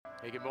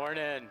Hey, good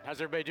morning. How's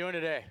everybody doing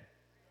today?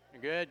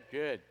 Good,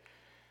 good.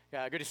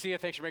 Yeah, good to see you.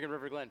 Thanks for making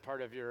River Glen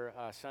part of your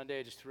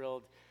Sunday. Just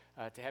thrilled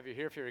to have you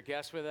here. If you're a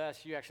guest with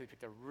us, you actually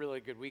picked a really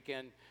good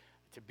weekend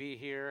to be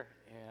here,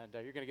 and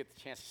you're going to get the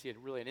chance to see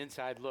really an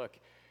inside look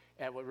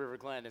at what River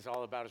Glen is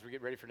all about as we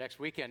get ready for next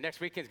weekend.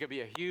 Next weekend is going to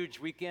be a huge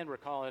weekend. We're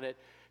calling it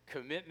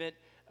Commitment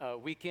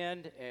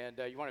Weekend, and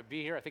you want to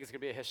be here. I think it's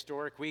going to be a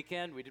historic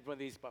weekend. We did one of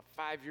these about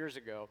 5 years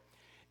ago,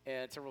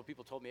 and several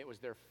people told me it was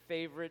their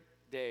favorite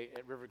day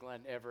at River Glen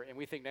ever, and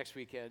we think next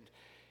weekend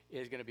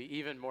is going to be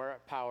even more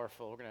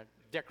powerful. We're going to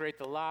decorate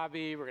the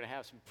lobby. We're going to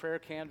have some prayer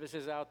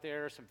canvases out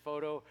there, some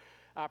photo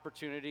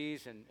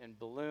opportunities and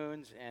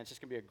balloons, and it's just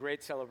going to be a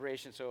great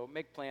celebration, so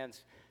make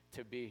plans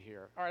to be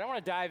here. All right, I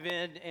want to dive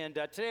in, and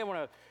today I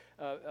want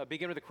to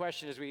begin with a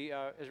question as we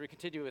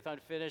continue with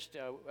Unfinished,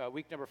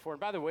 week number 4. And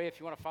by the way, if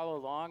you want to follow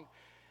along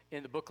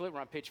in the booklet, we're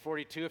on page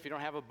 42. If you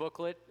don't have a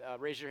booklet,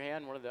 raise your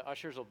hand. One of the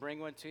ushers will bring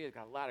one to you. It's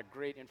got a lot of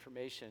great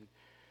information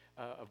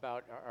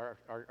about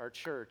our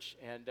church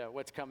and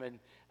what's coming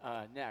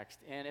next.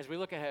 And as we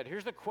look ahead,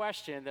 here's the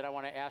question that I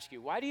want to ask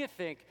you. Why do you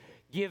think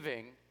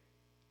giving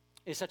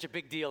is such a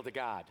big deal to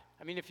God?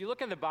 I mean, if you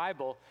look in the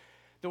Bible,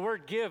 the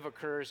word give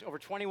occurs over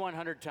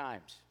 2,100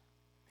 times.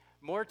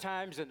 More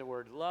times than the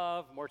word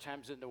love, more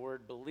times than the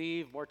word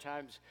believe, more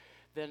times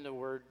than the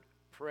word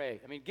pray.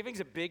 I mean,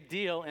 giving's a big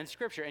deal in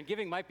Scripture, and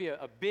giving might be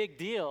a big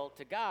deal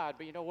to God,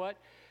 but you know what?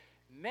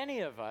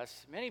 Many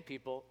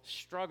people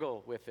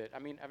struggle with it. I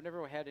mean, I've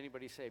never had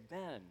anybody say,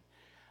 Ben,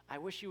 I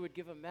wish you would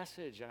give a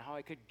message on how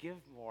I could give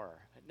more.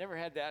 I've never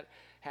had that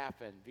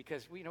happen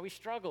because we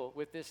struggle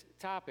with this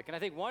topic. And I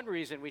think one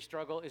reason we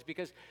struggle is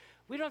because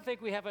we don't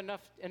think we have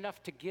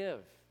enough to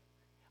give.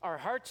 Our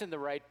heart's in the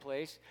right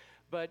place,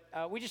 but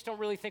we just don't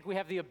really think we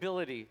have the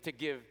ability to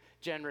give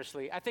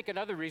generously. I think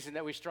another reason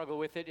that we struggle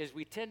with it is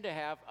we tend to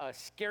have a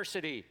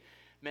scarcity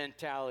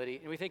mentality.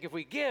 And we think if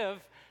we give,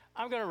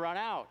 I'm going to run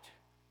out.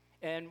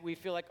 And we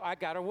feel like I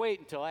got to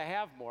wait until I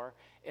have more,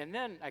 and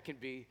then I can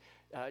be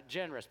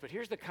generous. But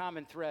here's the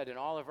common thread in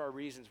all of our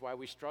reasons why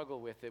we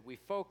struggle with it. We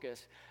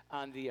focus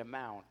on the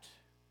amount.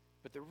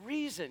 But the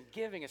reason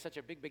giving is such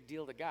a big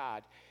deal to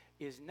God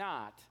is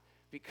not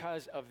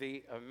because of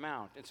the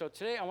amount. And so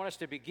today I want us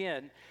to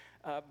begin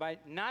by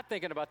not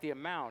thinking about the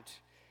amount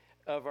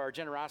of our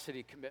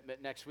generosity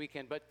commitment next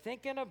weekend, but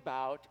thinking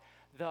about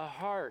the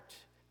heart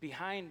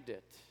behind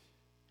it,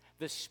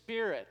 the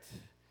spirit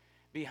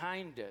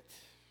behind it.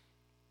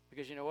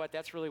 Because you know what?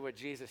 That's really what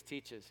Jesus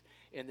teaches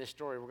in this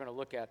story we're going to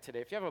look at today.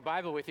 If you have a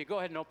Bible with you, go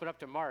ahead and open up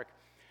to Mark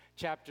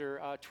chapter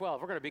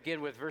 12. We're going to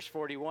begin with verse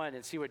 41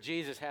 and see what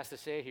Jesus has to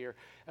say here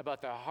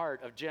about the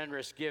heart of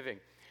generous giving.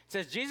 It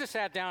says, Jesus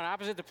sat down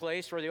opposite the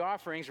place where the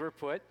offerings were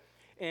put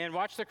and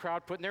watched the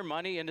crowd putting their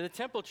money into the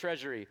temple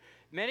treasury.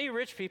 Many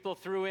rich people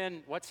threw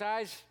in what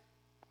size?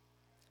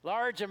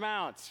 Large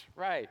amounts,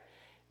 right.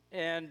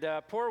 And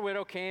a poor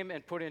widow came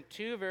and put in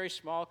 2 very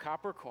small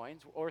copper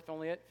coins worth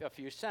only a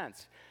few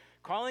cents.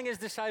 Calling his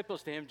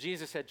disciples to him,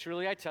 Jesus said,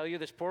 truly I tell you,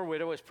 this poor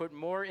widow has put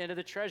more into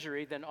the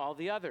treasury than all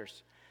the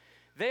others.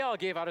 They all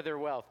gave out of their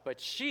wealth,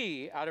 but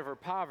she, out of her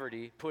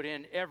poverty, put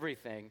in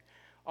everything,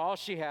 all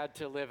she had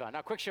to live on.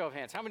 Now, quick show of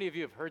hands. How many of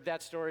you have heard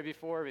that story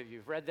before? Maybe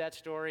you've read that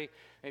story.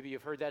 Maybe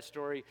you've heard that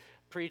story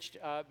preached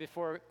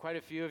before, quite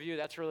a few of you.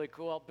 That's really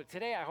cool. But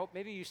today, I hope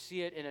maybe you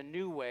see it in a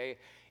new way,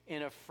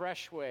 in a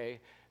fresh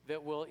way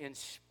that will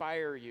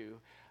inspire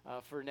you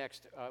for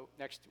next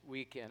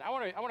weekend. I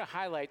want to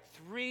highlight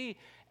 3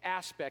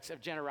 aspects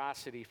of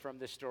generosity from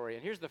this story.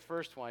 And here's the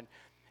first one.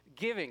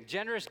 Giving,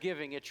 generous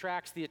giving,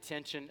 attracts the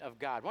attention of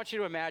God. I want you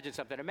to imagine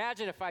something.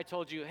 Imagine if I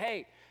told you,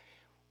 hey,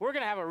 we're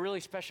going to have a really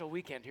special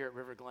weekend here at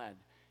River Glen.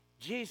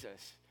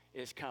 Jesus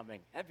is coming.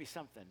 That'd be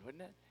something,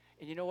 wouldn't it?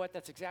 And you know what?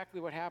 That's exactly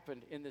what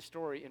happened in the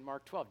story in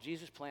Mark 12.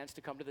 Jesus plans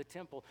to come to the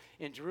temple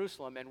in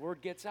Jerusalem, and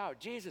word gets out.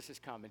 Jesus is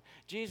coming.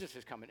 Jesus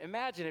is coming.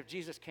 Imagine if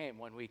Jesus came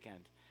one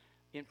weekend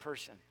in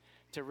person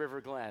to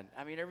River Glen.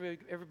 I mean,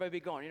 everybody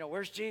be going,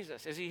 where's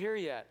Jesus? Is he here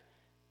yet?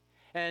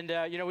 And,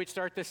 we'd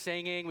start the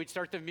singing, we'd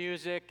start the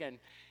music,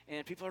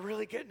 and people are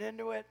really getting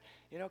into it,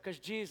 because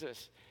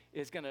Jesus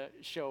is going to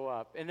show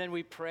up. And then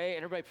we pray,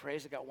 and everybody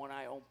prays. They got one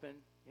eye open,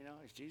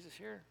 is Jesus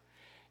here?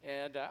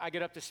 And I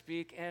get up to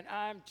speak, and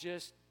I'm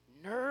just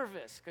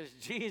nervous because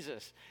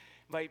Jesus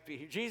might be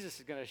here. Jesus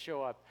is going to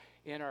show up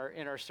in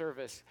our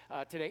service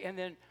today. And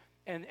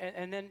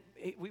then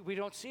we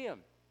don't see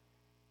him.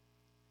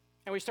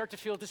 And we start to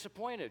feel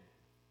disappointed.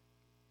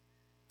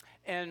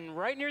 And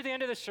right near the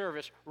end of the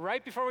service,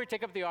 right before we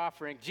take up the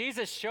offering,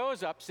 Jesus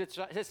shows up, sits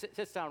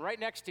down right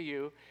next to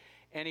you,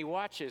 and he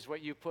watches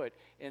what you put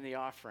in the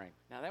offering.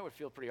 Now, that would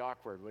feel pretty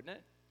awkward, wouldn't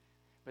it?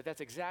 But that's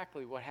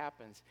exactly what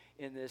happens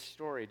in this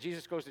story.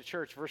 Jesus goes to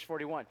church, verse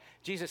 41.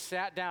 Jesus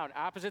sat down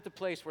opposite the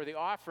place where the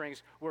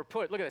offerings were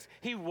put. Look at this.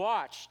 He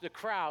watched the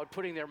crowd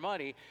putting their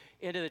money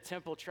into the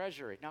temple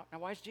treasury. Now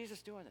why is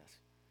Jesus doing this?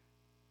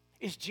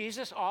 Is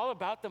Jesus all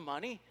about the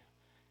money?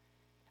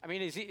 I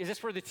mean, is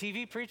this where the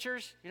TV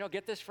preachers,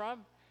 get this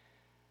from?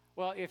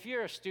 Well, if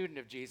you're a student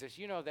of Jesus,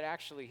 you know that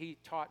actually he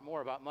taught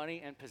more about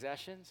money and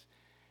possessions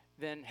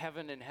than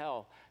heaven and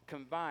hell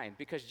combined.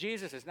 Because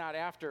Jesus is not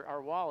after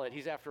our wallet,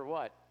 he's after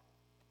what?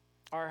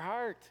 Our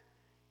heart.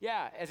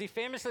 Yeah, as he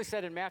famously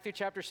said in Matthew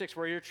chapter 6,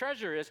 where your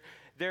treasure is,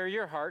 there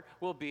your heart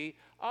will be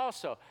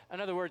also. In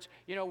other words,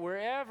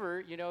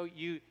 wherever,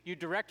 you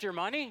direct your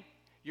money,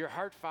 your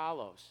heart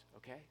follows,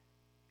 okay?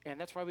 And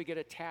that's why we get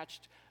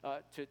attached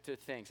to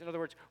things. In other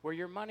words, where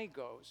your money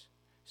goes,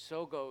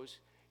 so goes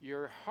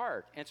your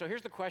heart. And so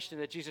here's the question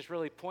that Jesus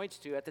really points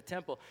to at the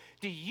temple.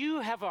 Do you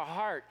have a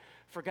heart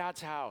for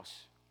God's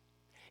house?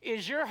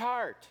 Is your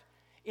heart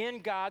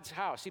in God's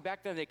house? See,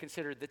 back then they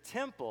considered the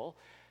temple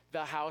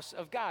the house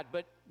of God.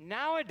 But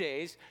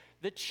nowadays,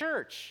 the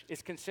church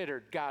is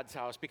considered God's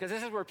house because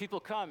this is where people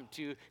come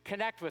to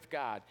connect with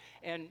God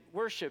and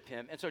worship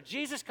him. And so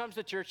Jesus comes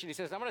to church and he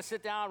says, I'm going to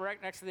sit down right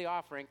next to the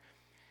offering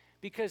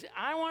because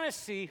I want to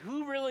see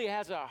who really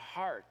has a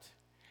heart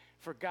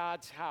for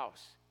God's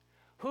house.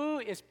 Who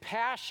is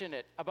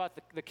passionate about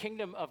the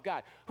kingdom of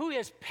God? Who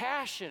is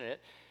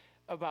passionate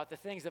about the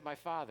things that my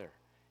Father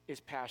is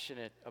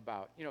passionate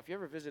about? If you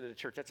ever visited a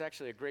church, that's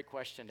actually a great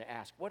question to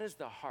ask. What is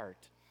the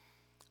heart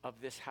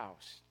of this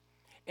house?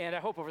 And I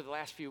hope over the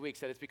last few weeks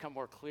that it's become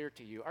more clear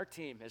to you. Our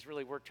team has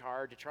really worked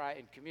hard to try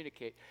and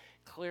communicate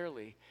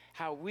clearly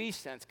how we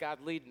sense God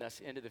leading us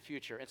into the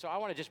future. And so I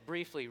want to just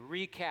briefly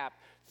recap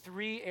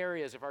 3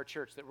 areas of our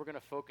church that we're going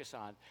to focus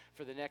on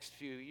for the next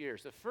few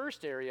years. The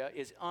first area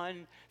is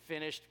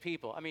unfinished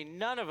people. I mean,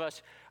 none of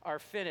us are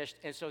finished,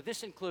 and so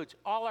this includes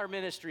all our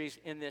ministries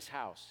in this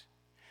house.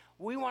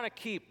 We want to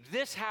keep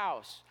this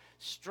house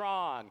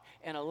strong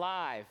and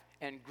alive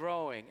and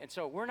growing, and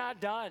so we're not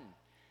done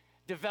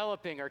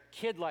developing our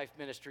kid life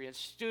ministry and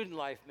student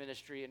life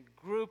ministry and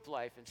group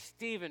life and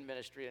Stephen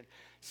ministry and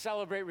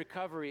Celebrate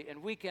Recovery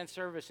and weekend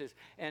services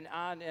and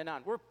on and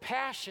on. We're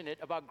passionate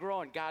about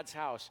growing God's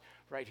house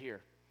right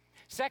here.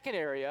 Second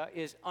area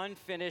is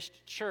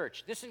unfinished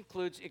church. This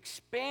includes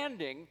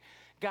expanding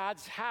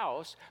God's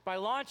house by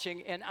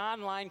launching an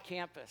online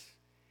campus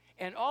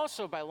and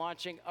also by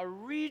launching a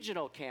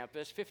regional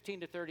campus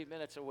 15 to 30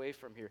 minutes away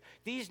from here.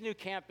 These new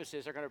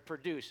campuses are going to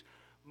produce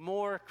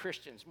more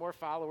Christians, more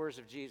followers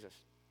of Jesus.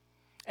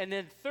 And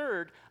then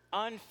third,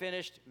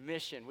 unfinished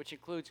mission, which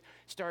includes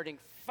starting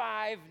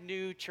 5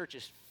 new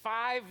churches,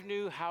 5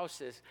 new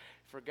houses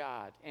for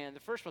God. And the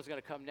first one's going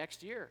to come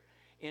next year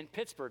in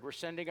Pittsburgh. We're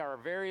sending our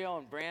very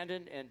own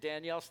Brandon and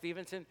Danielle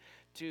Stevenson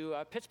to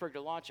Pittsburgh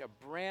to launch a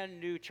brand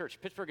new church.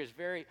 Pittsburgh is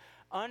very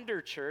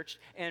under-churched,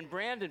 and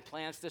Brandon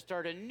plans to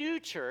start a new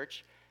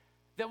church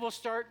that will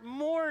start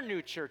more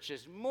new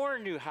churches, more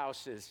new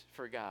houses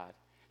for God.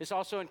 This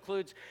also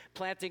includes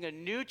planting a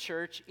new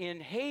church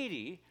in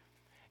Haiti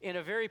in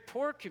a very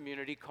poor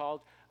community called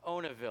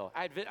Onaville.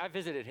 I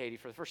visited Haiti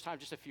for the first time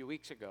just a few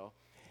weeks ago,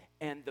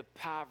 and the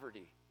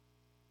poverty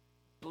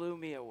blew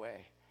me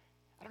away.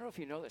 I don't know if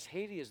you know this.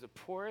 Haiti is the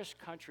poorest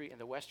country in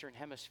the Western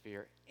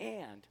Hemisphere,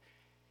 and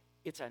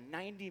it's a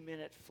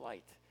 90-minute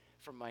flight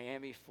from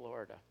Miami,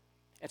 Florida.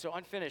 And so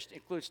unfinished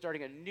includes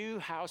starting a new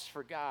house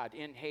for God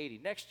in Haiti.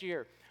 Next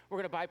year, we're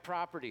going to buy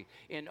property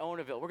in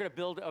Onaville. We're going to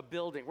build a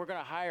building. We're going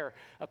to hire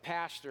a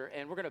pastor,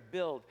 and we're going to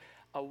build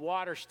a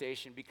water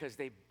station because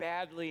they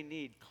badly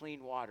need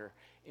clean water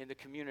in the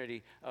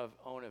community of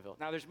Onaville.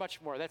 Now, there's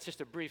much more. That's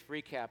just a brief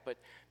recap, but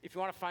if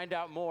you want to find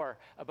out more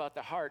about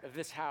the heart of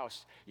this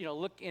house,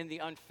 look in the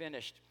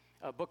unfinished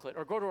booklet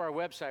or go to our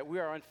website,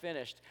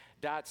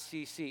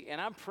 weareunfinished.cc.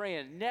 And I'm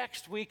praying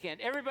next weekend,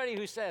 everybody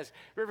who says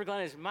River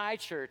Glen is my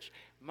church,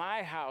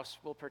 my house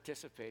will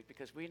participate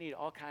because we need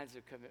all kinds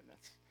of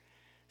commitments.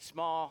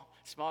 Small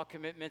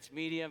commitments,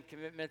 medium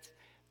commitments,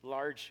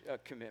 large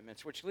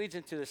commitments, which leads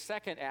into the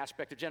second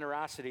aspect of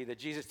generosity that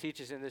Jesus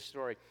teaches in this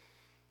story.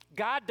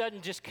 God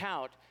doesn't just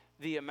count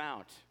the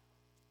amount.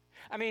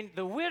 I mean,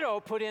 the widow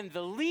put in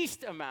the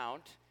least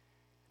amount,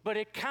 but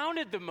it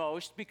counted the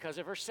most because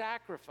of her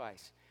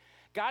sacrifice.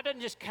 God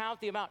doesn't just count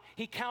the amount,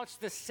 he counts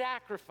the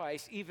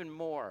sacrifice even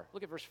more.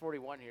 Look at verse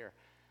 41 here.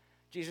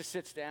 Jesus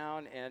sits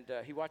down and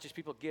he watches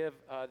people give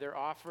their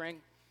offering,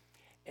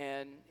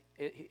 and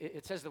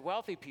it says the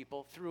wealthy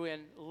people threw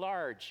in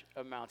large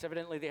amounts.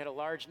 Evidently, they had a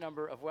large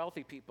number of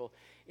wealthy people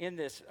in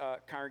this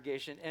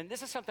congregation. And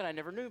this is something I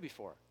never knew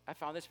before. I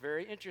found this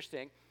very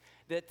interesting,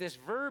 that this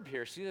verb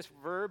here, see this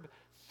verb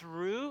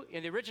threw?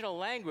 In the original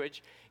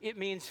language, it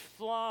means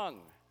flung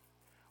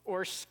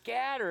or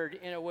scattered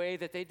in a way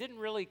that they didn't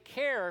really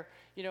care,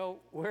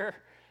 where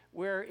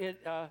it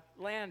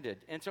landed.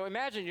 And so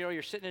imagine,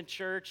 you're sitting in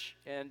church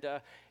and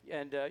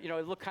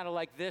it looked kind of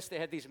like this. They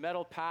had these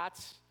metal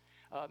pots,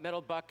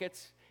 metal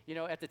buckets,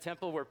 at the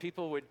temple where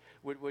people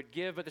would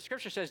give. But the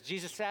scripture says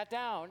Jesus sat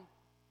down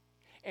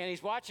and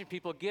he's watching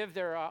people give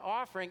their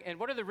offering. And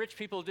what do the rich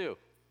people do?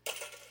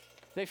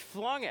 They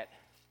flung it.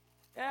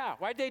 Yeah,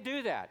 why'd they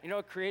do that?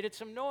 It created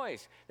some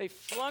noise. They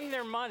flung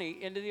their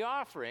money into the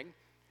offering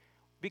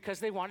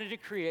because they wanted to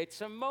create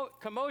some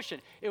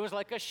commotion. It was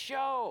like a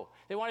show.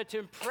 They wanted to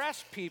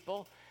impress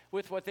people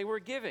with what they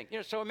were giving.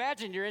 So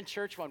imagine you're in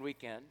church one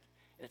weekend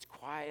and it's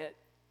quiet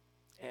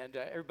and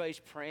everybody's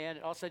praying,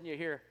 and all of a sudden you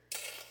hear,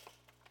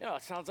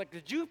 It sounds like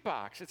the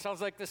jukebox. It sounds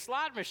like the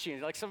slot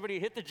machine, like somebody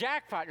hit the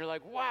jackpot, and you're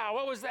like, wow,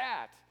 what was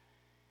that?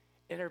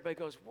 And everybody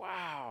goes,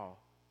 wow,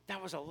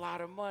 that was a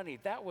lot of money.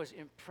 That was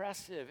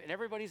impressive. And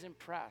everybody's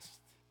impressed,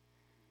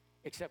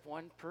 except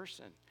one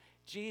person.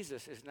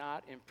 Jesus is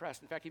not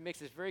impressed. In fact, he makes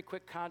this very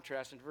quick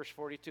contrast in verse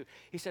 42.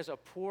 He says, a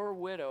poor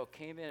widow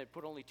came in and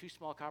put only 2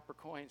 small copper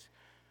coins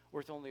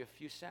worth only a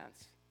few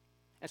cents.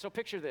 And so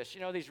picture this.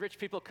 These rich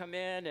people come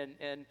in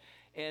and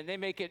they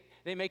make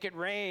it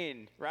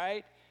rain,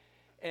 right?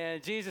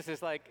 And Jesus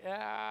is like,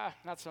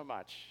 not so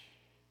much.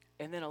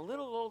 And then a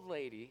little old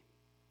lady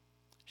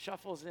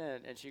shuffles in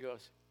and she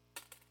goes,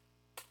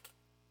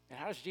 and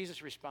how does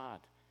Jesus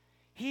respond?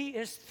 He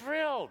is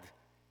thrilled.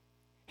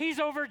 He's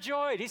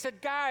overjoyed. He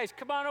said, guys,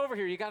 come on over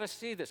here. You got to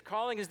see this.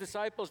 Calling his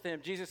disciples to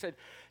him, Jesus said,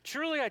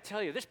 truly I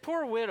tell you, this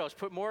poor widow's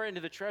put more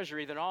into the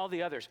treasury than all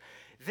the others.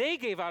 They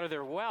gave out of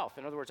their wealth,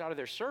 in other words, out of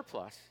their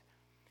surplus.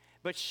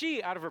 But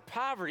she, out of her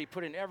poverty,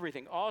 put in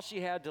everything, all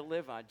she had to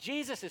live on.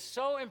 Jesus is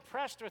so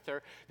impressed with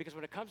her because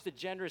when it comes to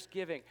generous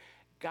giving,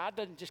 God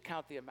doesn't just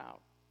count the amount.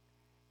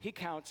 He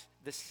counts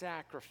the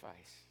sacrifice.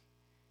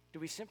 Do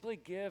we simply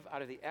give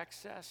out of the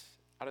excess,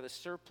 out of the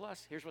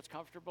surplus? Here's what's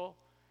comfortable.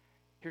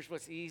 Here's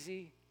what's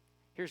easy.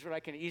 Here's what I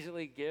can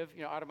easily give,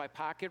 out of my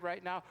pocket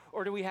right now.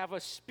 Or do we have a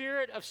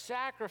spirit of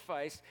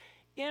sacrifice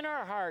in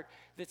our heart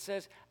that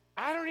says,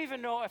 I don't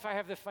even know if I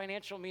have the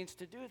financial means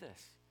to do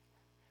this.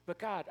 But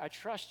God, I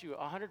trust you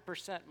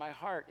 100%. My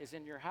heart is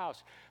in your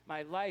house.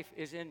 My life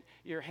is in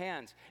your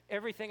hands.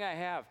 Everything I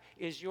have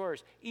is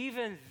yours.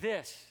 Even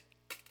this,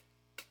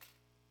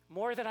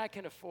 more than I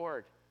can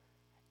afford,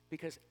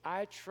 because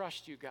I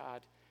trust you,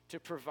 God, to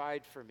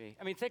provide for me.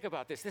 I mean, think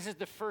about this. This is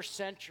the first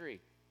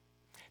century.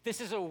 This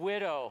is a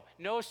widow,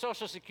 no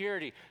Social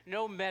Security,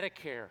 no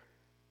Medicare,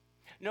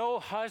 no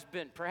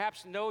husband,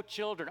 perhaps no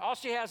children. All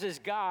she has is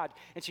God,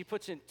 and she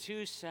puts in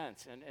 2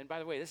 cents. And by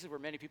the way, this is where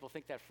many people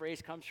think that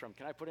phrase comes from.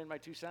 Can I put in my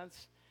 2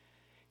 cents?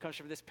 It comes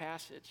from this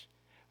passage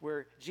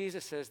where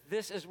Jesus says,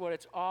 this is what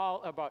it's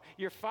all about.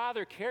 Your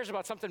Father cares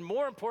about something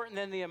more important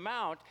than the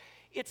amount.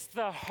 It's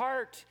the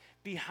heart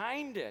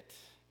behind it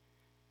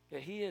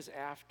that he is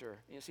after.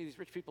 See, these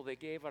rich people, they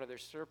gave out of their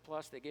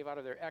surplus, they gave out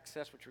of their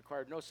excess, which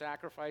required no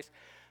sacrifice.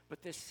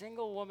 But this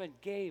single woman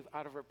gave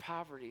out of her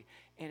poverty,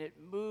 and it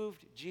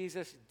moved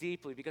Jesus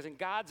deeply, because in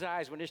God's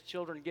eyes, when his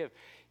children give,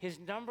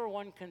 his number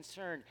one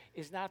concern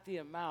is not the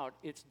amount,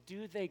 it's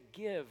do they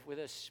give with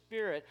a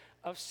spirit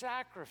of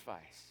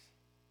sacrifice.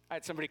 I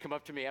had somebody come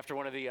up to me after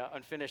one of the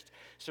unfinished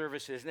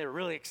services, and they were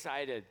really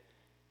excited.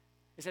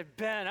 They said,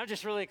 Ben, I'm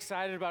just really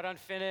excited about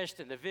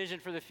Unfinished and the vision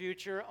for the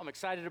future. I'm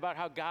excited about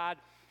how God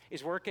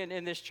is working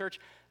in this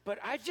church, but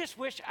I just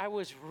wish I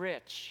was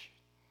rich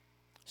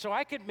so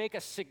I could make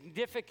a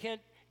significant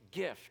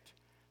gift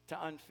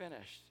to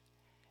Unfinished.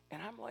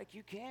 And I'm like,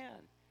 you can,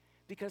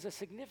 because a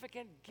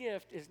significant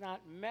gift is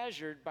not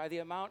measured by the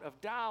amount of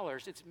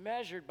dollars, it's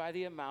measured by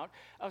the amount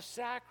of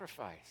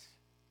sacrifice.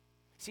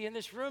 See, in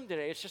this room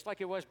today, it's just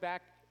like it was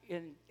back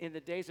in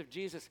the days of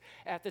Jesus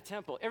at the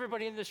temple.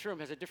 Everybody in this room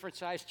has a different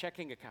size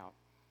checking account.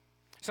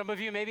 Some of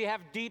you maybe have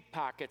deep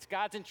pockets.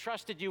 God's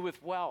entrusted you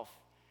with wealth.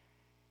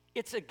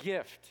 It's a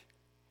gift.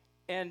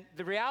 And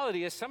the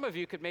reality is some of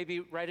you could maybe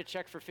write a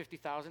check for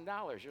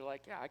 $50,000. You're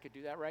like, yeah, I could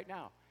do that right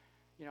now.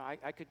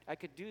 I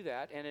could do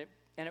that, and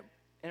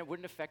it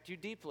wouldn't affect you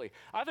deeply.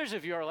 Others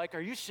of you are like,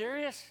 are you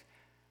serious?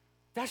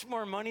 That's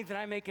more money than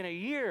I make in a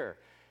year.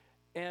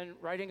 And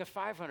writing a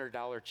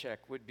 $500 check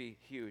would be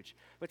huge.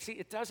 But see,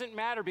 it doesn't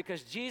matter,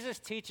 because Jesus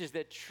teaches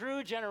that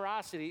true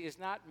generosity is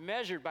not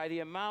measured by the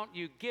amount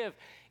you give.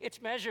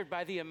 It's measured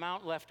by the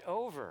amount left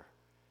over.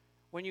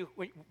 When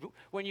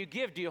you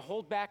give, do you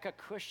hold back a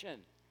cushion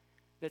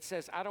that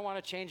says, I don't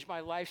want to change my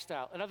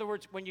lifestyle? In other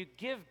words, when you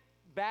give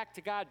back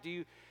to God,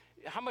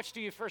 how much do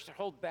you first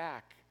hold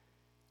back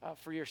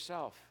for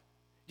yourself?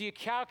 Do you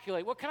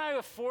calculate, what can I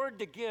afford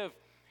to give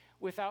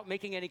without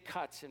making any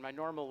cuts in my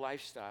normal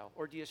lifestyle?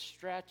 Or do you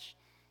stretch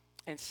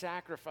and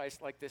sacrifice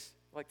like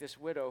this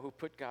widow who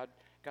put God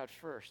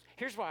first?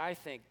 Here's why I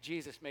think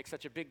Jesus makes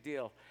such a big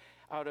deal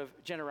out of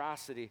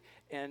generosity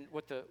and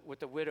what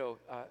the widow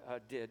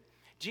did.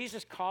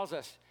 Jesus calls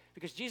us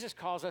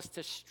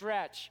to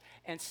stretch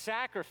and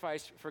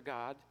sacrifice for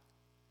God,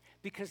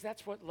 because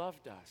that's what love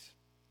does.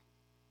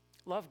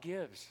 Love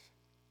gives.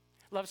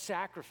 Love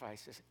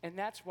sacrifices. And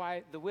that's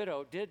why the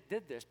widow did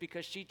this,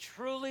 because she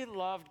truly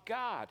loved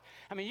God.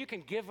 I mean, you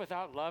can give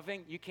without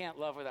loving. You can't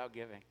love without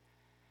giving.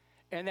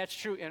 And that's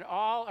true in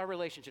all our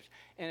relationships.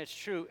 And it's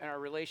true in our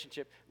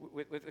relationship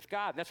with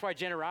God. And that's why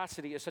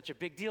generosity is such a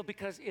big deal,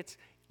 because it's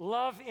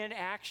love in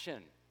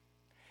action.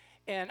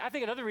 And I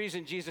think another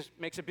reason Jesus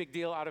makes a big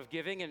deal out of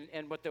giving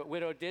and what the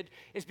widow did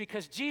is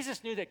because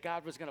Jesus knew that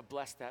God was going to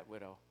bless that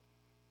widow.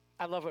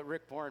 I love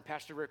what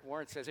Pastor Rick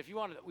Warren says. If you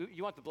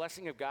want the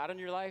blessing of God in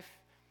your life,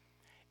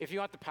 if you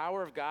want the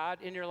power of God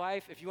in your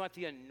life, if you want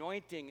the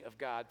anointing of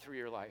God through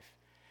your life,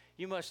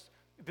 you must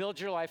build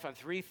your life on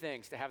 3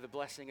 things to have the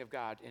blessing of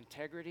God: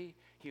 integrity,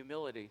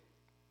 humility,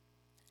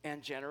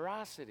 and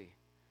generosity.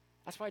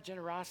 That's why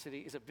generosity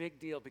is a big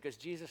deal, because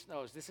Jesus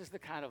knows this is the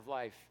kind of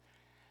life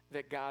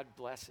that God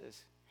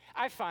blesses.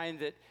 I find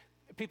that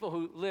people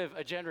who live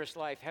a generous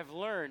life have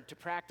learned to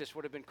practice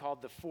what have been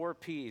called the 4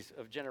 Ps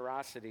of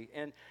generosity.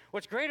 And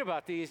what's great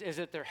about these is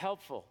that they're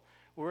helpful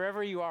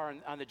wherever you are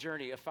on the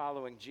journey of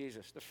following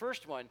Jesus. The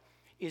first one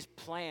is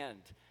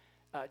planned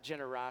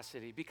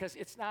generosity, because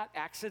it's not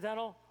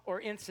accidental or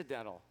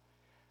incidental.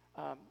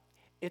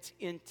 It's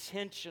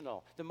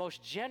intentional. The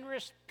most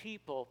generous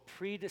people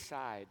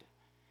pre-decide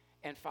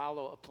and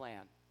follow a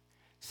plan.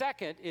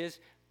 Second is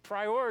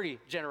priority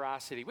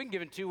generosity. We can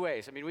give in 2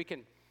 ways. I mean, we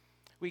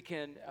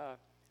can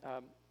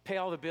pay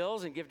all the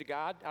bills and give to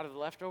God out of the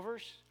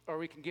leftovers, or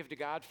we can give to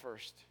God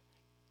first.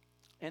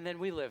 And then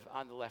we live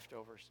on the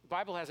leftovers. The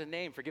Bible has a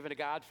name for giving to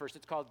God first.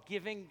 It's called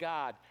giving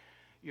God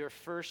your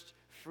first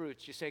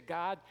fruits. You say,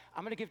 God,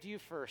 I'm going to give to you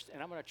first,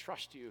 and I'm going to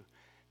trust you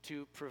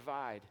to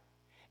provide.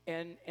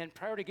 And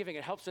priority giving,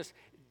 it helps us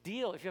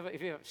deal, if you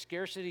have a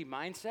scarcity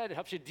mindset, it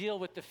helps you deal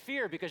with the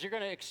fear, because you're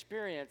going to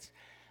experience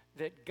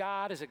that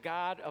God is a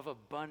God of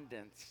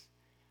abundance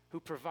who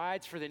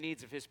provides for the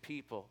needs of his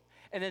people.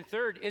 And then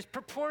third is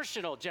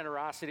proportional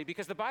generosity,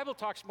 because the Bible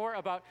talks more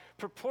about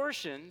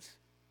proportions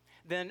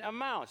than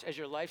amounts. As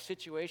your life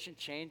situation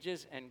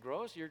changes and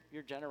grows,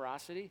 your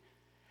generosity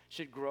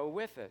should grow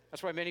with it.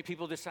 That's why many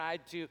people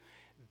decide to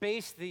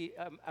base their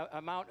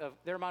amount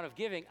of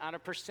giving on a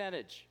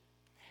percentage.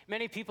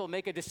 Many people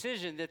make a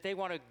decision that they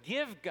want to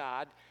give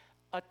God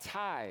a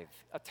tithe.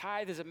 A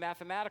tithe is a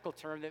mathematical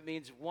term that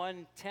means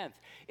 1/10.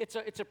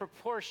 It's a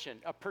proportion,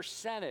 a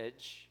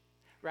percentage,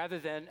 rather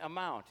than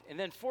amount. And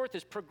then fourth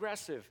is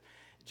progressive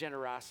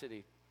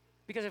generosity.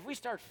 Because if we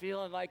start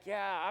feeling like,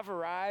 yeah, I've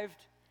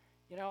arrived,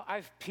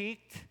 I've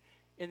peaked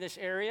in this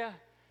area,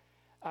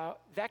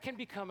 that can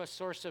become a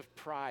source of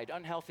pride,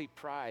 unhealthy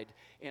pride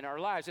in our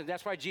lives. And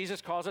that's why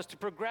Jesus calls us to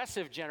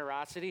progressive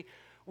generosity,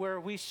 where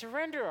we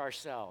surrender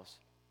ourselves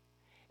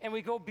and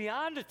we go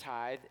beyond a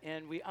tithe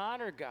and we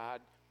honor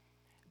God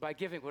by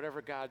giving whatever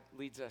God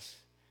leads us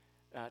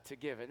to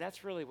give. And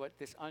that's really what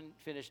this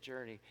unfinished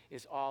journey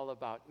is all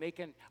about,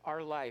 making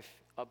our life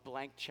a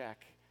blank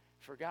check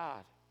for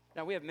God.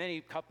 Now, we have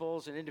many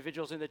couples and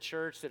individuals in the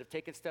church that have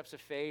taken steps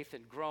of faith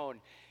and grown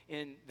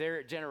in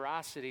their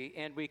generosity,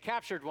 and we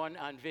captured one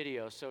on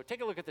video. So take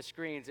a look at the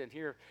screens and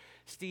hear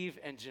Steve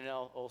and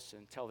Janelle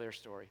Olson tell their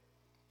story.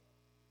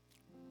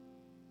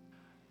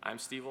 I'm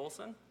Steve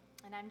Olson.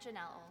 And I'm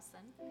Janelle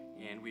Olson.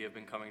 And we have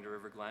been coming to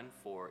River Glen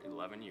for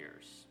 11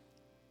 years.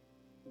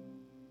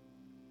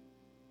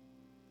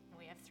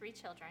 We have 3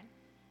 children.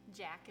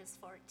 Jack is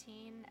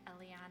 14,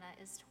 Eliana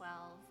is 12,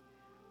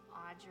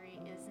 Audrey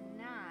is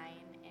 9,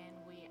 and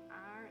we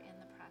are in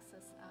the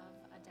process of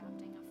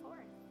adopting a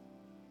 4th.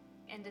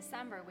 In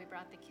December, we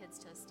brought the kids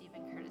to a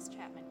Stephen Curtis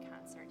Chapman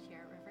concert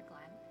here at River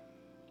Glen.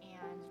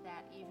 And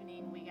that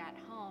evening we got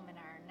home, and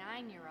our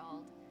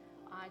 9-year-old,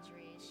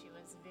 Audrey, she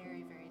was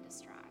very, very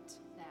distraught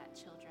that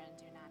children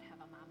do not have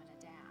a mom and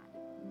a dad.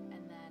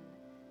 And then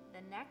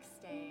the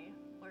next day,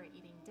 we're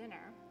eating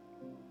dinner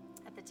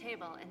at the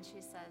table, and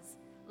she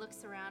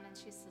looks around and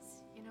she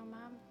says,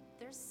 Mom,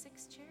 there's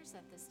 6 chairs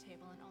at this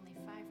table and only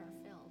 5 are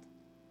filled.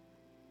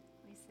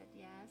 We said,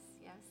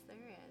 yes,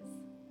 there is.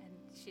 And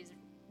she's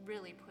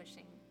really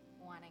pushing,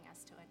 wanting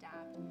us to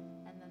adopt.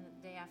 And then the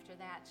day after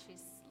that, she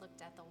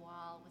looked at the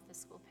wall with the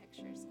school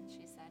pictures and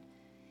she said,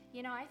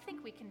 I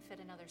think we can fit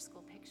another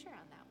school picture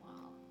on that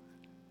wall.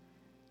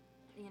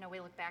 We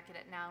look back at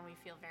it now and we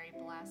feel very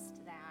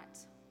blessed that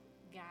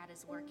God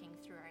is working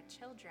through our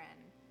children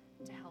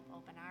to help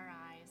open our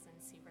eyes and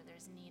see where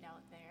there's need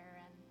out there.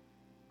 And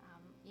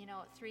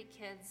 3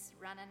 kids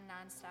running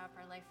nonstop,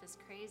 our life is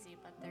crazy,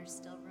 but there's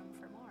still room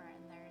for more,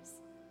 and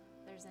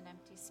there's an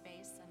empty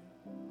space,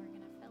 and we're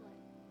gonna fill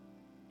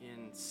it.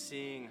 In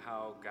seeing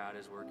how God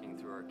is working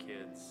through our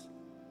kids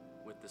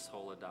with this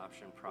whole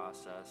adoption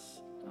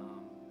process,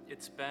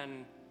 it's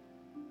been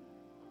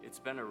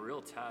a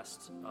real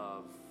test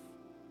of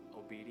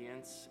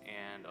obedience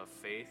and of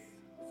faith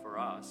for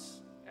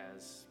us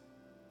as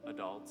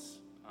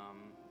adults,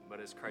 but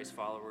as Christ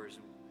followers,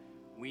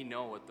 we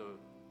know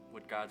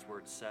what God's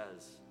word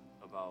says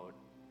about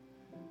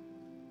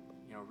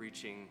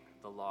reaching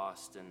the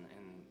lost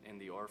and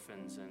the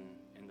orphans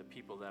and the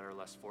people that are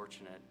less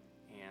fortunate.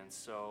 And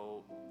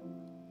so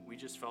we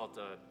just felt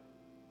a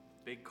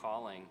big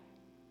calling,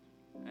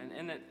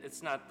 and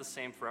it's not the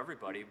same for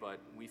everybody, but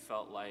we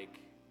felt like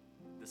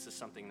this is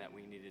something that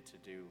we needed to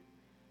do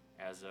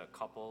as a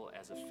couple,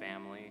 as a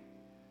family.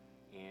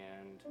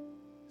 And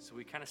so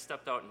we kind of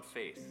stepped out in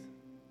faith.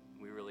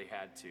 We really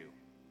had to,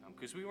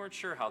 because we weren't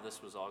sure how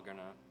this was all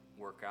gonna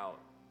work out.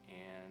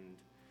 And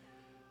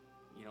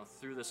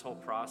through this whole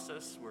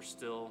process, we're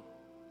still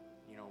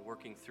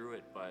working through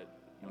it, but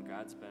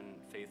God's been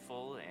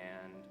faithful,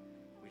 and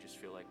we just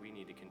feel like we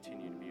need to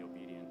continue to be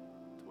obedient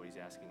to what he's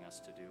asking us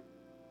to do.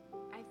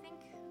 I think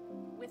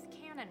with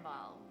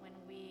Cannonball, when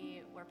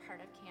we were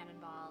part of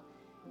Cannonball,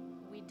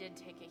 we did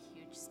take a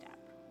huge step.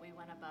 We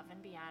went above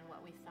and beyond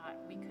what we thought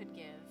we could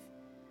give.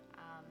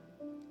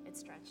 It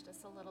stretched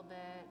us a little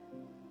bit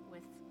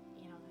with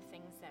the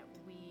things that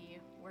we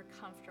were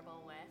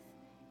comfortable with.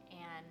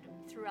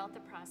 And throughout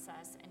the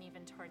process, and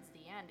even towards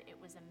the end, it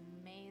was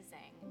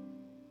amazing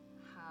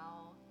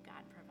how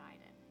God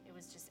provided. It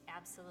was just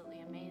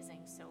absolutely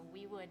amazing. So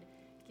we would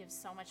give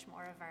so much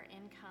more of our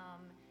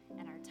income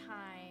and our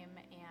time,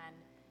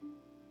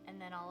 and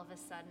then all of a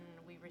sudden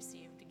we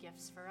received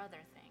gifts for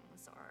other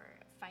things, or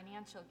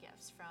financial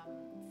gifts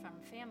from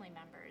family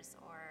members,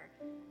 or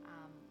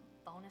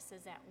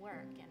bonuses at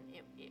work, and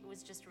it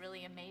was just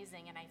really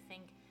amazing. And I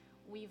think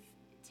we've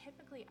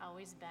typically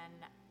always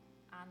been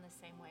on the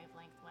same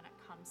wavelength when it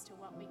comes to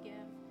what we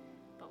give,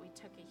 but we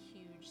took a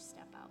huge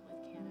step out with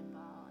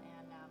Cannonball,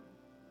 and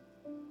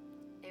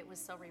it was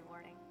so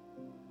rewarding.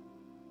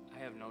 I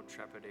have no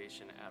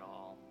trepidation at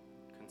all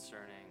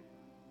concerning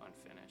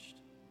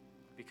Unfinished,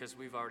 because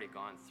we've already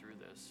gone through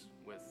this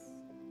with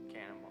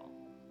Cannonball,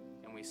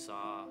 and we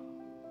saw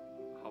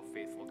how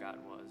faithful God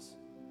was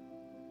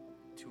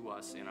to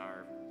us in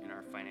our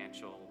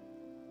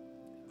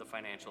the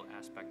financial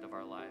aspect of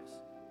our lives.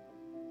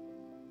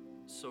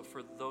 So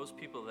for those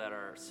people that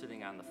are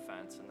sitting on the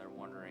fence and they're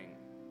wondering,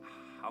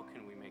 how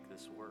can we make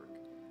this work?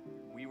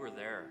 We were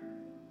there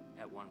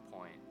at one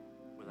point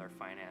with our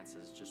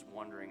finances, just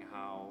wondering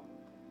how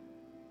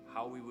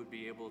we would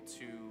be able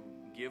to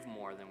give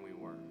more than we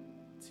were,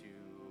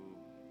 to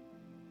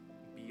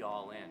be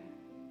all in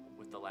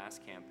with the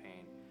last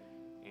campaign.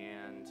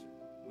 And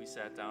we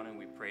sat down and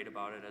we prayed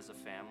about it as a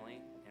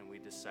family, and we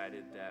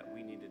decided that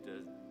we needed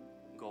to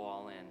go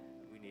all in.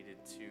 We needed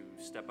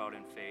to step out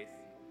in faith,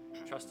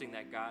 trusting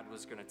that God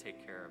was going to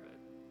take care of it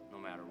no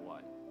matter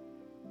what.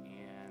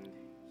 And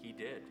he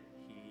did.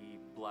 He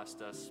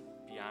blessed us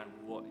beyond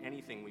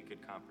anything we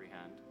could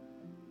comprehend.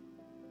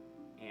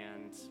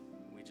 And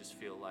we just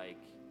feel like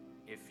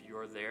if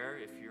you're there,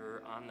 if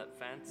you're on the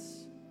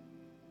fence,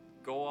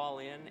 go all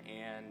in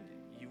and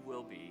you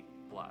will be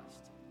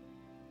blessed.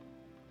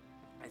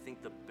 I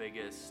think the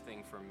biggest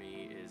thing for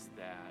me is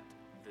that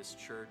this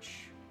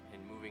church,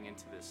 and moving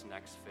into this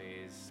next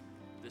phase,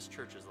 this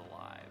church is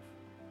alive.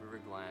 River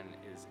Glen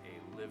is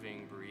a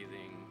living,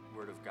 breathing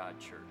Word of God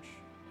church,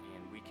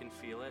 and we can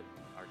feel it,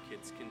 our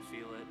kids can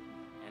feel it,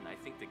 and I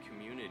think the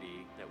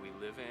community that we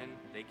live in,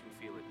 they can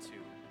feel it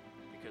too,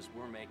 because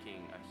we're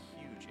making a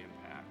huge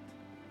impact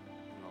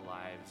in the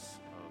lives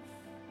of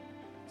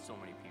so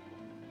many people.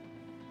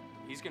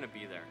 He's gonna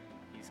be there.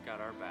 He's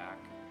got our back.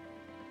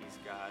 He's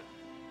got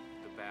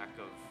the back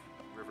of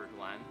River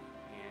Glen,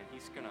 and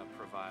he's gonna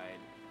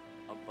provide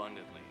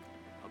abundantly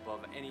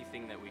above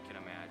anything that we can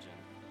imagine.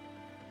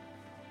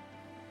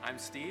 I'm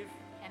Steve.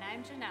 And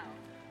I'm Janelle.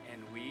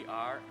 And we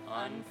are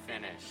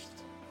Unfinished.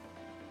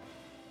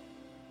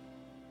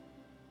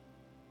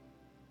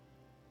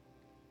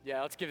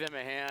 Yeah, let's give them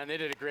a hand. They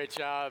did a great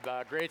job.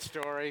 Great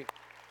story.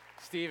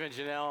 Steve and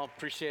Janelle,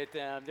 appreciate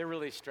them. They're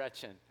really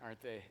stretching, aren't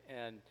they?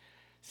 And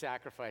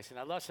sacrificing.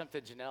 I love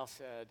something Janelle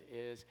said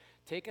is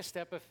take a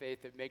step of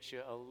faith that makes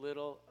you a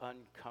little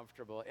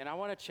uncomfortable. And I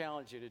want to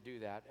challenge you to do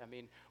that. I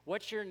mean,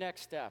 what's your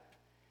next step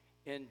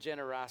in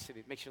generosity?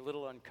 It makes you a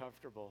little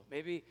uncomfortable.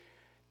 Maybe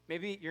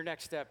your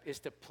next step is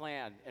to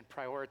plan and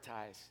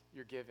prioritize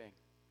your giving.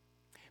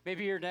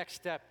 Maybe your next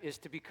step is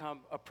to become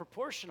a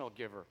proportional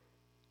giver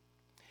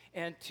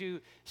and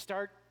to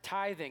start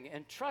tithing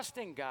and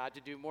trusting God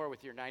to do more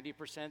with your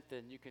 90%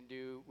 than you can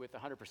do with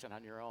 100%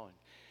 on your own.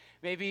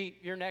 Maybe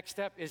your next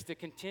step is to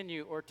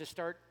continue or to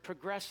start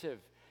progressive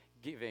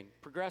giving,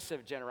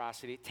 progressive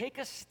generosity. Take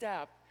a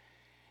step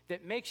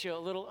that makes you a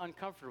little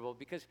uncomfortable,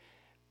 because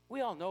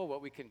we all know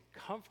what we can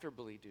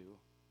comfortably do.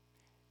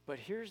 But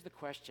here's the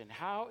question: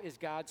 how is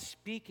God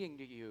speaking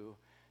to you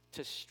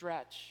to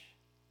stretch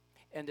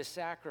and to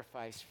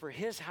sacrifice for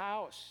his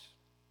house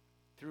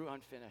through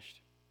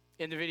Unfinished?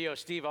 In the video,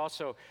 Steve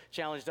also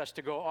challenged us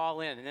to go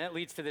all in, and that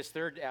leads to this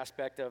third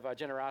aspect of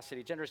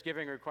generosity. Generous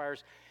giving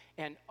requires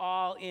an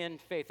all-in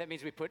faith. That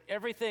means we put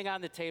everything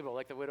on the table,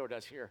 like the widow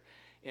does here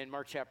in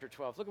Mark chapter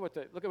 12. Look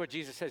at what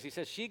Jesus says. He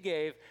says she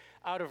gave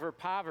out of her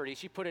poverty.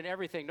 She put in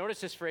everything.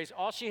 Notice this phrase: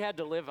 all she had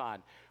to live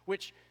on,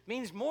 which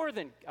means more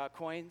than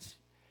coins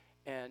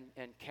and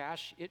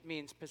cash. It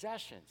means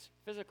possessions,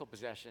 physical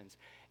possessions,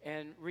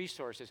 and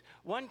resources.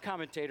 One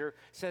commentator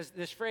says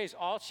this phrase,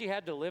 all she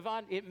had to live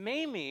on, it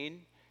may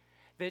mean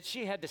that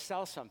she had to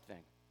sell something,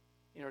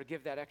 to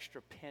give that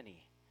extra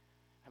penny.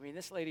 I mean,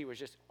 this lady was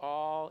just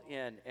all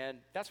in, and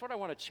that's what I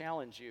want to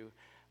challenge you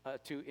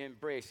to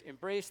embrace.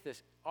 Embrace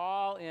this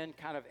all-in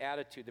kind of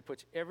attitude that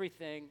puts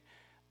everything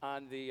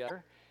on the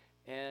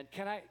and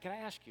can I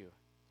ask you,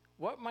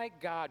 what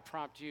might God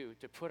prompt you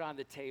to put on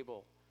the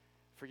table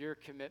for your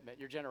commitment,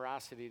 your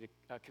generosity,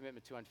 to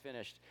commitment to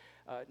Unfinished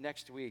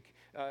next week?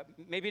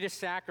 Maybe to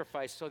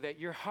sacrifice so that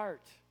your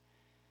heart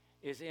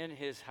is in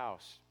his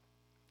house.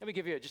 Let me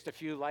give you just a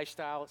few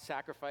lifestyle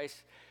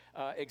sacrifice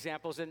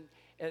examples, and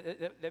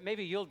that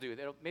maybe you'll do,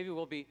 that maybe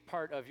will be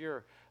part of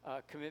your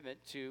commitment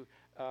to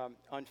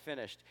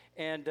Unfinished.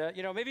 And,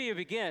 maybe you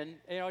begin,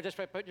 just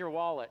by putting your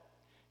wallet,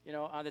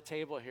 on the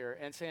table here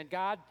and saying,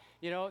 God,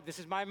 this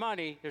is my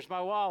money, there's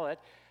my wallet,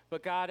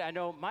 but God, I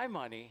know my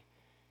money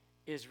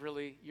is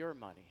really your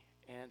money.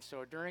 And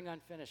so during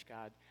Unfinished,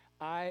 God,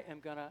 I am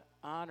going to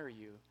honor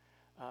you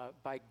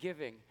by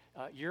giving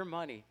your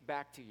money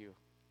back to you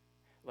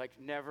like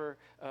never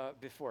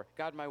before.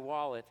 God, my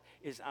wallet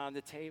is on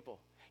the table.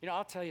 You know,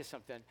 I'll tell you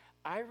something.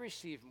 I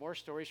receive more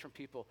stories from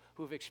people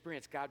who've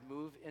experienced God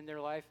move in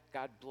their life,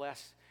 God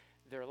bless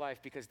their life,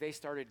 because they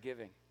started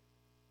giving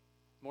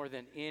more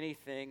than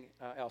anything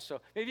else.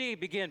 So maybe you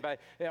begin by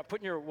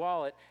putting your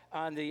wallet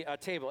on the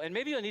table. And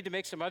maybe you'll need to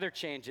make some other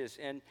changes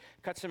and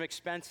cut some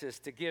expenses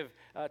to give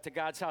to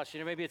God's house. You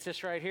know, maybe it's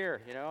this right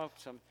here, you know,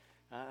 some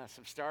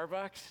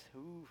Starbucks.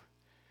 Ooh,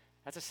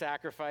 that's a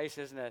sacrifice,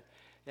 isn't it?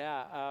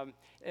 Yeah.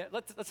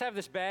 Let's have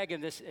this bag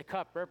and this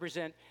cup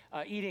represent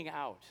eating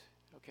out.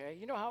 Okay.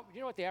 You know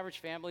what the average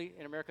family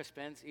in America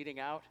spends eating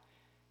out?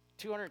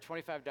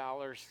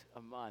 $225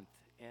 a month.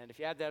 And if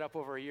you add that up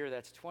over a year,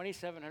 that's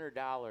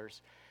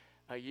 $2,700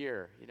 a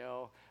year. You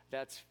know,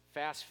 that's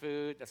fast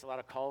food. That's a lot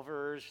of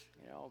Culver's,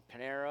 you know,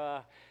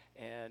 Panera,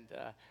 and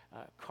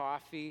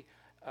coffee.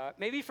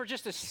 Maybe for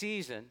just a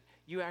season,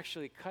 you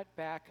actually cut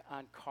back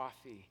on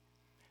coffee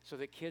so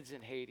that kids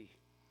in Haiti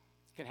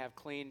can have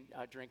clean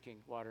drinking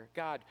water.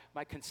 God,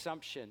 my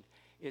consumption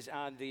is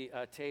on the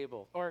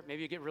table. Or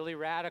maybe you get really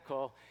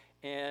radical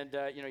and,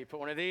 you put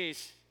one of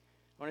these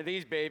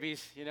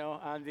babies,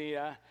 on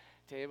the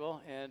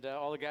table, and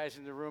all the guys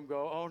in the room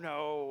go, oh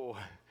no,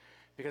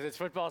 because it's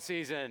football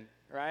season,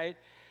 right?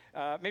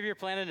 Maybe you're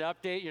planning to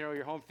update,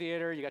 your home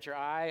theater. You got your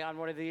eye on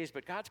one of these,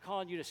 but God's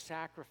calling you to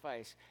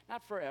sacrifice,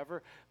 not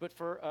forever, but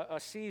for a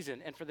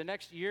season. And for the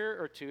next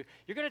year or two,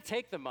 you're going to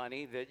take the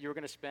money that you're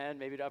going to spend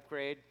maybe to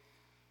upgrade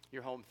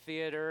your home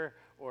theater,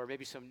 or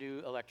maybe some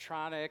new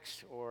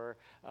electronics, or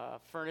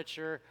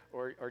furniture,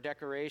 or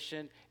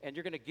decoration, and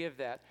you're going to give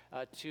that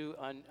to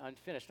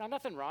Unfinished. Now,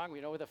 nothing wrong,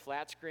 with a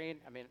flat screen.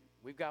 I mean,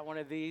 we've got one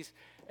of these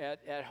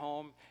at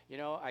home.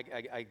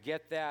 I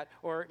get that.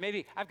 Or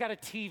maybe I've got a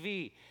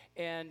TV,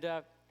 and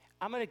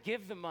I'm going to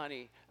give the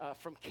money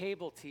from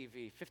cable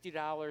TV,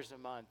 $50 a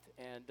month,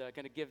 and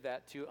going to give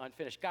that to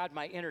Unfinished. God,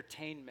 my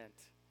entertainment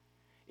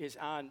is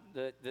on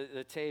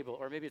the table.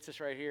 Or maybe it's this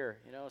right here,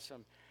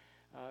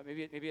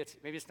 maybe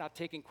it's not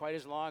taking quite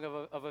as long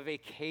of a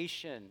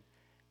vacation.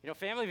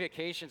 Family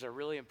vacations are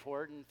really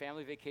important.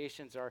 Family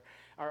vacations are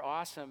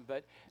awesome,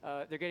 but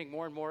they're getting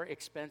more and more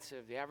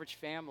expensive. The average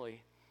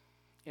family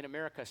in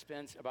America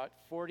spends about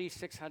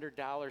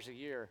 $4,600 a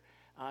year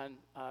on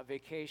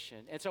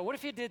vacation. And so what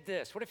if you did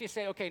this? What if you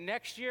say, okay,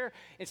 next year,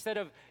 instead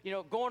of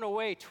going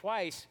away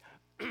twice,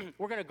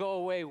 we're going to go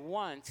away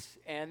once,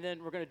 and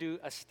then we're going to do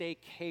a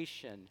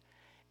staycation.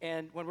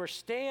 And when we're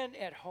staying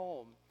at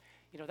home,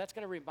 that's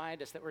going to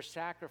remind us that we're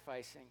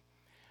sacrificing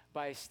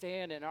by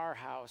staying in our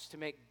house to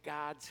make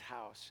God's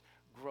house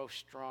grow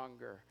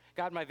stronger.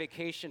 God, my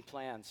vacation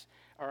plans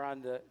are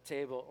on the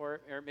table.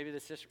 Or maybe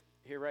this is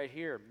right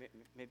here.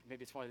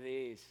 Maybe it's one of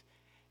these.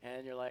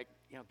 And you're like,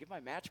 give my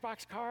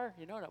Matchbox car?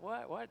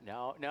 What?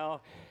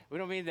 No, we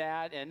don't mean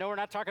that. And no, we're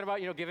not talking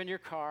about, giving your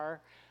car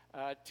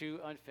to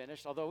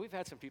Unfinished, although we've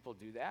had some people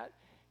do that.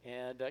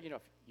 And,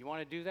 if you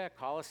want to do that,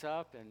 call us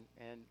up,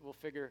 and we'll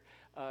figure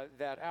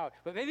that out.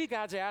 But maybe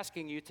God's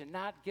asking you to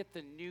not get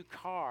the new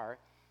car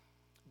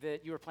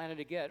that you were planning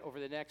to get over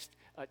the next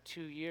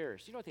 2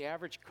 years. You know what the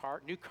average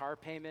new car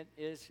payment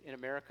is in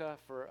America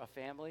for a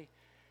family?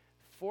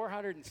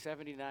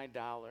 $479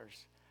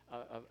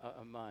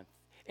 a month.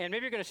 And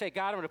maybe you're going to say,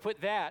 God, I'm going to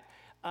put that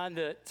on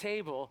the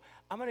table.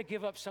 I'm going to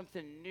give up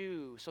something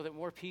new so that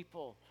more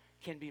people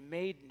can be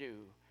made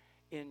new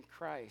in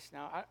Christ.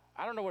 Now,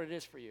 I don't know what it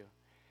is for you.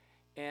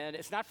 And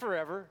it's not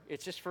forever.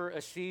 It's just for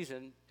a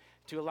season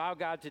to allow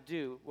God to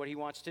do what he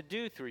wants to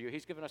do through you.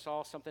 He's given us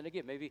all something to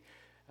give. Maybe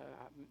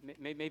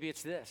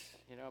it's this.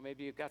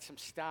 Maybe you've got some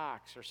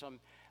stocks or some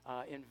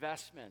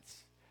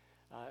investments,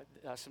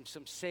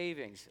 some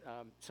savings,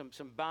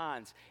 some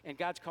bonds. And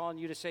God's calling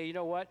you to say, you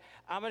know what?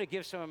 I'm going to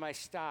give some of my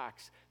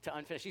stocks to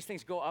Unfinished. These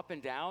things go up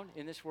and down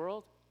in this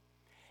world.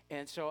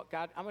 And so,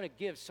 God, I'm going to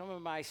give some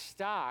of my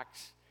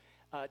stocks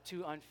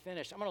to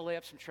Unfinished. I'm going to lay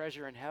up some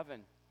treasure in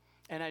heaven.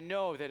 And I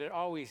know that it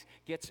always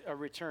gets a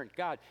return.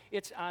 God,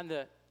 it's on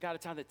the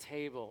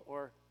table.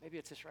 Or maybe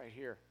it's this right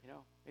here.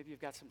 Maybe you've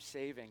got some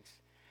savings.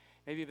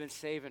 Maybe you've been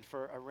saving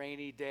for a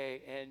rainy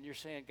day, and you're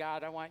saying,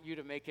 God, I want you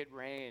to make it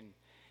rain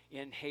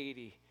in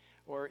Haiti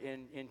or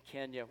in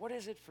Kenya. What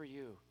is it for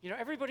you?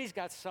 Everybody's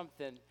got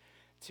something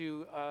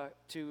to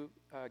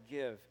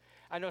give.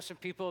 I know some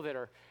people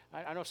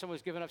I know someone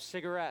who's given up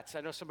cigarettes.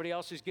 I know somebody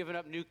else who's given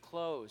up new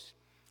clothes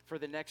for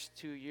the next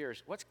 2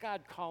 years. What's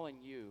God calling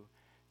you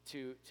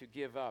to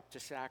give up, to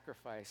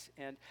sacrifice?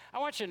 And I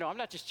want you to know, I'm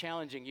not just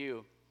challenging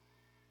you,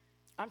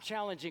 I'm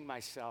challenging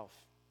myself.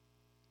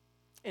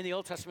 In the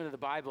Old Testament of the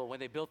Bible, when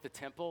they built the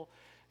temple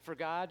for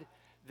God,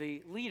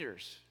 the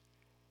leaders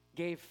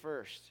gave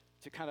first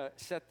to kind of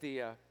set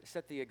the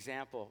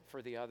example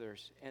for the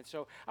others. And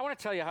so I want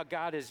to tell you how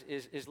God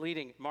is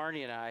leading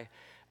Marnie and I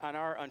on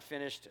our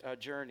Unfinished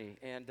journey,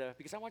 and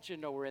because I want you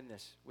to know we're in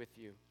this with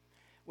you.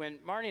 When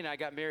Marnie and I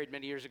got married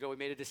many years ago, we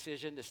made a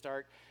decision to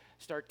start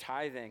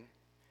tithing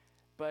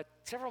But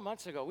several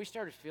months ago, we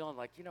started feeling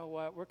like, you know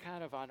what, we're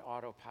kind of on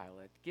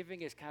autopilot.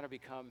 Giving has kind of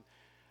become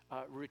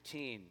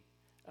routine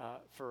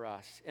for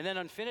us. And then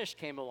Unfinished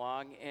came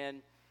along,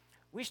 and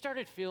we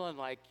started feeling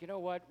like, you know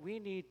what, we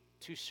need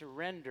to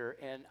surrender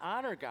and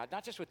honor God,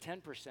 not just with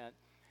 10%,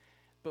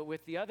 but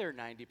with the other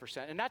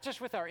 90%. And not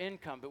just with our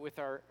income, but with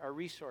our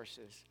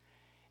resources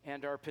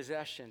and our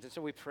possessions. And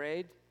so we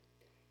prayed,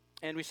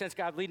 and we sensed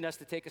God leading us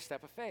to take a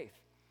step of faith.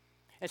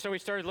 And so we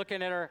started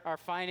looking at our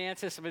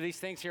finances, some of these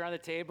things here on the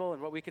table,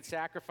 and what we could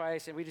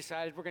sacrifice, and we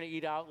decided we're going to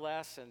eat out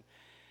less and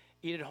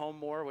eat at home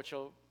more, which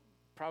will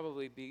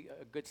probably be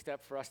a good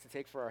step for us to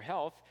take for our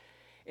health.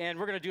 And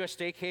we're going to do a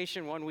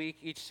staycation 1 week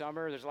each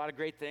summer. There's a lot of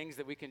great things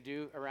that we can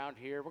do around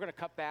here. We're going to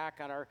cut back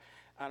on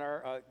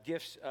our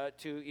gifts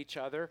to each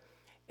other.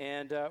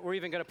 And we're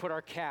even going to put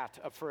our cat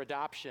up for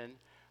adoption.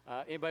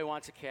 Anybody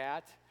wants a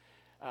cat?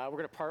 We're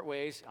going to part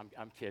ways.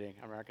 I'm kidding.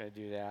 I'm not going to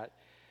do that.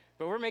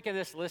 But we're making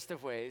this list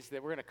of ways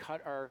that we're going to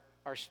cut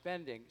our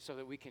spending so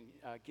that we can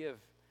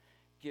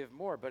give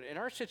more. But in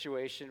our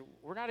situation,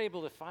 we're not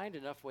able to find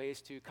enough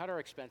ways to cut our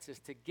expenses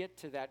to get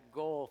to that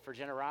goal for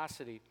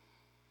generosity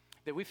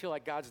that we feel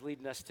like God's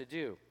leading us to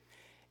do.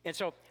 And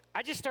so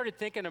I just started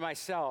thinking to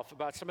myself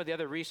about some of the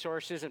other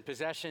resources and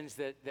possessions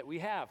that we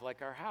have,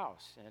 like our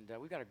house. And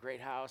we've got a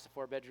great house, a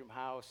 4-bedroom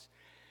house,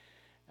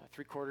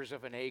 3/4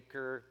 of an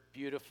acre,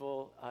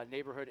 beautiful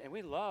neighborhood. And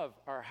we love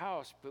our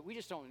house, but we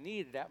just don't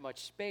need that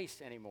much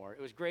space anymore.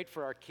 It was great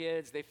for our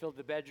kids. They filled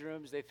the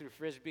bedrooms. They threw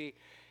Frisbee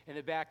in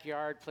the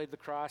backyard, played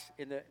lacrosse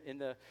in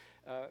the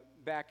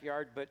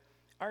backyard. But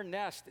our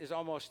nest is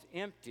almost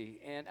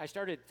empty. And I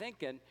started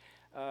thinking,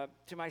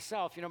 to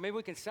myself, maybe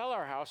we can sell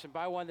our house and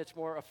buy one that's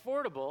more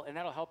affordable, and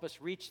that'll help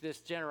us reach this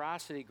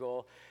generosity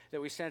goal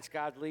that we sense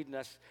God leading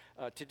us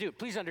to do.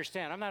 Please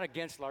understand, I'm not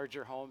against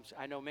larger homes.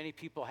 I know many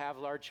people have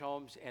large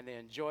homes, and they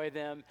enjoy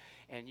them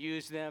and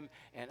use them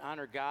and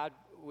honor God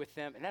with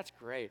them, and that's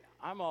great.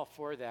 I'm all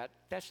for that.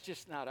 That's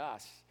just not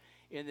us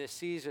in this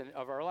season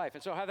of our life.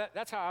 And so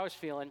that's how I was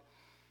feeling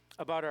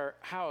about our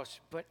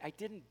house, but I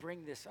didn't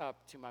bring this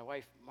up to my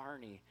wife,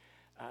 Marnie,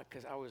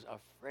 because I was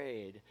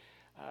afraid.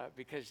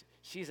 Because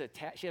she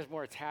has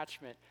more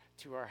attachment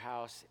to our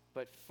house.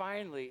 But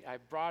finally, I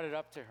brought it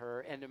up to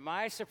her, and to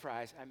my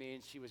surprise,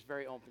 she was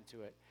very open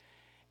to it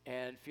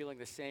and feeling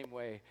the same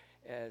way.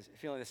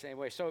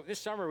 So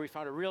this summer, we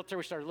found a realtor.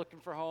 We started looking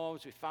for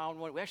homes. We found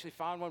one. We actually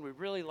found one we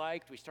really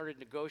liked. We started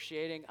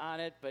negotiating on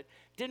it, but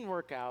didn't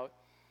work out.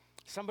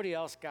 Somebody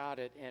else got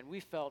it, and we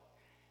felt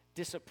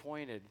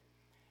disappointed,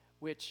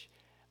 which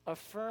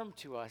affirmed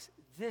to us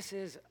this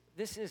is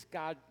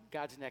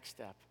God's next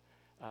step.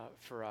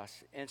 For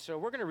us. And so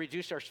we're going to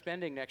reduce our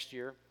spending next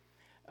year,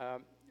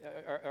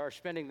 our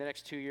spending the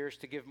next 2 years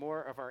to give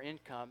more of our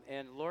income.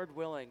 And Lord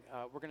willing,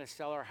 we're going to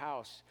sell our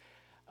house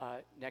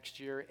next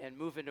year and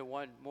move into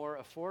one more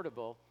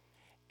affordable.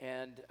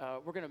 And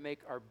we're going to make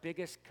our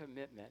biggest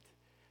commitment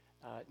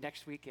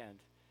next weekend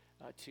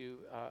to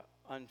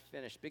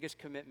Unfinished, biggest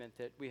commitment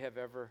that we have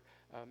ever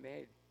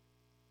made.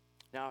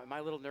 Now, am I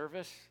a little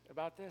nervous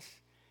about this?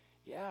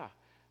 Yeah,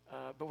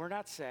 but we're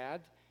not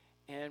sad.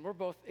 And we're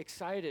both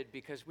excited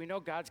because we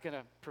know God's going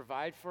to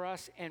provide for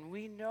us, and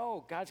we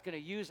know God's going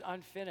to use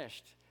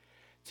Unfinished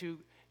to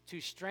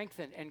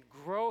strengthen and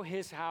grow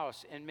his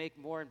house and make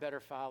more and better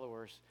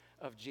followers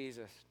of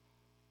Jesus.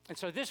 And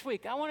so this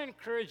week, I want to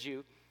encourage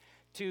you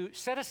to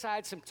set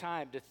aside some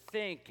time to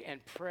think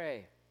and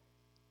pray.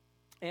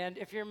 And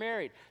if you're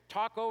married,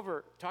 talk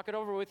it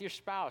over with your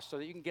spouse so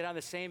that you can get on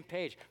the same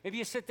page. Maybe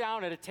you sit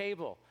down at a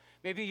table,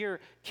 maybe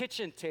your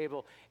kitchen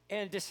table,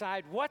 and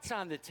decide what's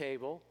on the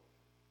table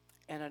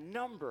and a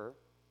number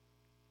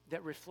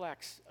that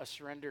reflects a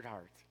surrendered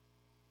heart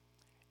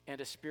and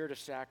a spirit of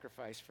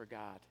sacrifice for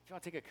God. If you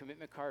want to take a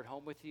commitment card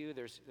home with you,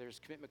 there's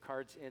commitment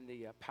cards in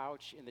the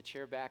pouch in the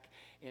chair back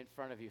in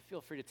front of you.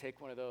 Feel free to take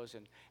one of those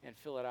and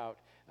fill it out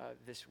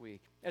this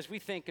week. As we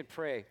think and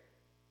pray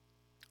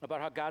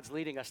about how God's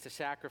leading us to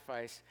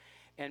sacrifice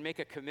and make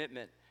a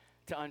commitment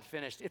to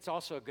Unfinished, it's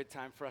also a good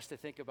time for us to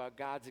think about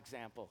God's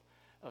example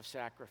of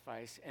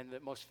sacrifice and the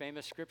most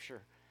famous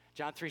scripture.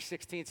 John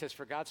 3:16 says,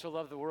 "For God so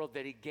loved the world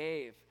that he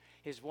gave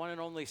his one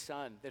and only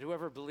Son, that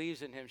whoever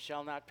believes in him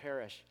shall not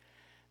perish,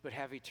 but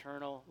have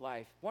eternal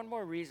life." One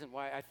more reason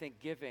why I think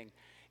giving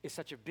is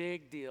such a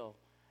big deal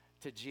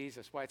to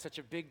Jesus, why it's such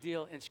a big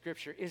deal in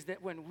Scripture, is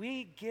that when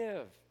we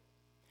give,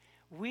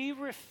 we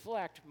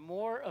reflect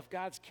more of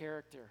God's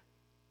character.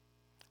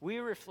 We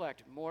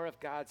reflect more of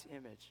God's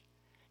image.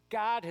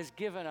 God has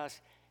given us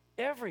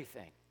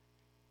everything.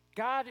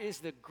 God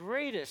is the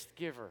greatest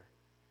giver.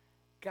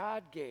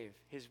 God gave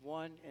his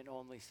one and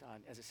only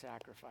Son as a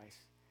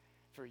sacrifice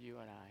for you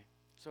and I.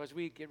 So as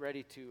we get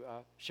ready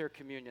to share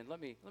communion, let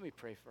me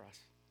pray for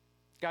us.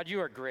 God, you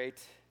are great.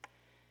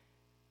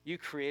 You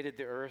created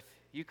the earth.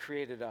 You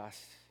created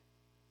us.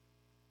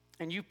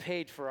 And you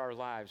paid for our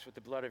lives with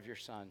the blood of your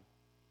Son.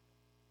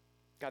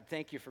 God,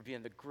 thank you for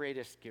being the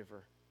greatest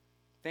giver.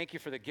 Thank you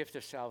for the gift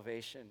of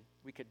salvation.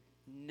 We could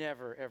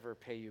never, ever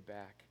pay you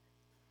back.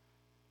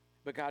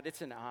 But God,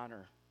 it's an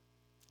honor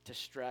to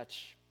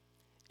stretch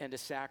and to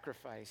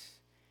sacrifice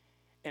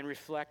and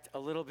reflect a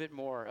little bit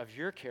more of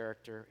your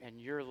character and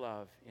your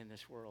love in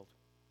this world.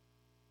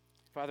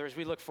 Father, as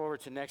we look forward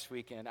to next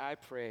weekend, I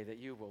pray that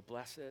you will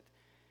bless it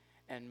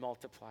and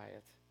multiply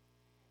it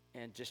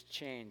and just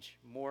change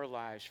more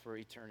lives for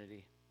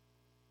eternity.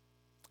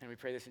 And we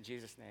pray this in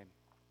Jesus' name.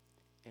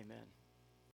 Amen.